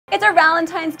another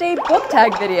Valentine's Day book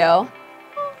tag video.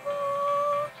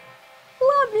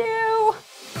 Love you.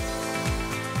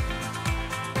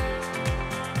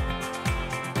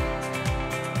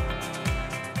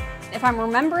 If I'm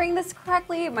remembering this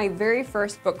correctly, my very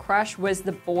first book crush was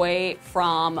the boy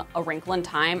from A Wrinkle in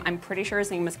Time. I'm pretty sure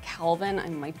his name was Calvin. I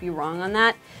might be wrong on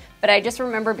that. But I just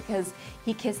remember because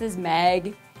he kisses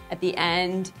Meg at the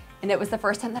end, and it was the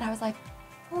first time that I was like,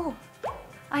 oh,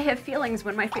 I have feelings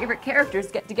when my favorite characters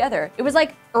get together. It was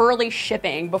like early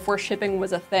shipping, before shipping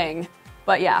was a thing.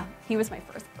 But yeah, he was my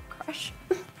first book crush.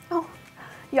 Oh,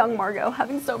 young Margot,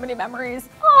 having so many memories.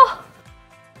 Oh.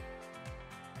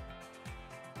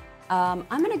 I'm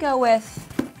gonna go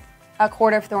with A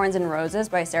Court of Thorns and Roses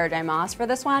by Sarah J. Maas for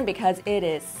this one because it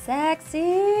is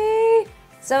sexy.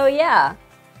 So yeah,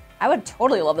 I would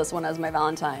totally love this one as my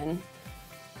Valentine.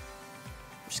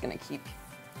 I'm just gonna keep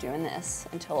doing this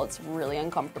until it's really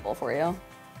uncomfortable for you.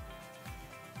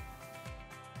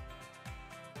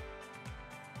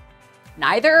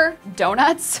 Neither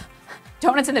donuts.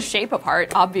 Donuts in the shape of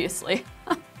heart, obviously.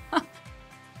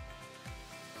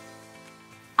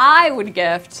 I would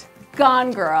gift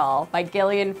Gone Girl by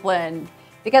Gillian Flynn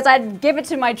because I'd give it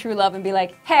to my true love and be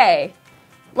like, hey,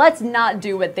 let's not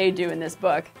do what they do in this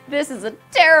book. This is a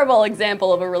terrible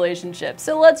example of a relationship,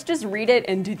 so let's just read it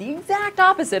and do the exact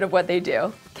opposite of what they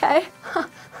do, okay?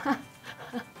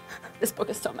 This book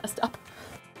is so messed up.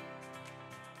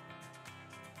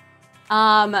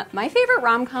 My favorite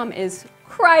rom-com is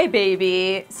Cry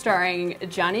Baby, starring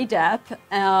Johnny Depp.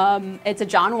 It's a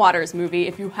John Waters movie.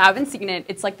 If you haven't seen it,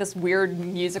 it's like this weird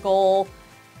musical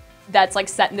that's like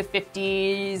set in the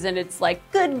 50s, and it's like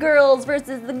good girls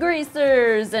versus the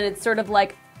greasers, and it's sort of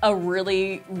like a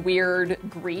really weird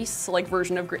Grease, like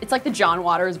version of Grease. It's like the John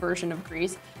Waters version of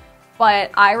Grease.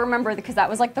 But I remember because that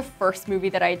was like the first movie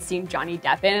that I had seen Johnny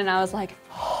Depp in, and I was like,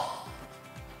 oh,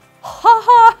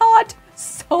 hot,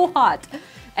 so hot.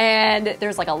 And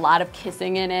there's like a lot of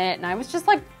kissing in it, and I was just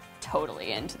like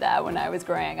totally into that when I was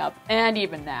growing up, and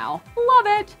even now.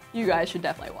 Love it. You guys should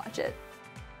definitely watch it.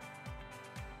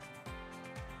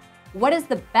 What is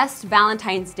the best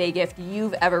Valentine's Day gift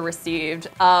you've ever received?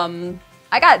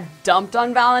 I got dumped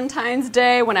on Valentine's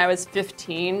Day when I was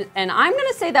 15, and I'm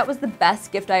gonna say that was the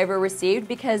best gift I ever received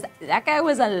because that guy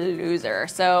was a loser.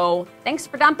 So thanks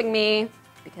for dumping me,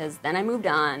 because then I moved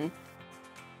on.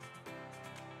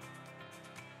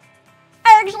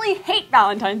 I actually hate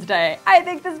Valentine's Day. I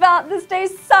think this day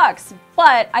sucks,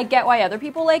 but I get why other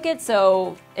people like it,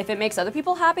 so if it makes other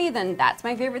people happy, then that's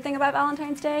my favorite thing about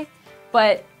Valentine's Day.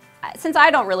 But since I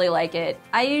don't really like it,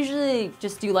 I usually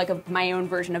just do like my own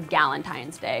version of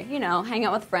Galentine's Day. You know, hang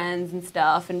out with friends and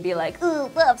stuff and be like,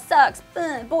 ooh, love sucks,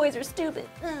 boys are stupid.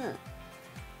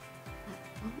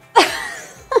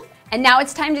 And now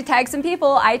it's time to tag some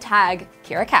people. I tag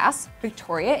Kira Cass,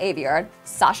 Victoria Aveyard,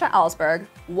 Sasha Alsberg,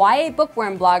 YA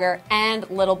Bookworm Blogger, and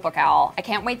Little Book Owl. I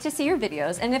can't wait to see your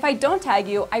videos, and if I don't tag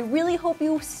you, I really hope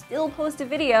you still post a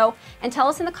video and tell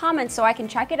us in the comments so I can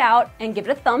check it out and give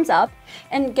it a thumbs up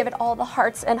and give it all the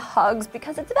hearts and hugs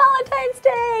because it's Valentine's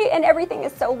Day and everything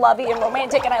is so lovey and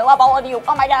romantic and I love all of you.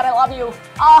 Oh my God, I love you.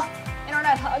 Oh,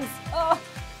 internet hugs. Oh.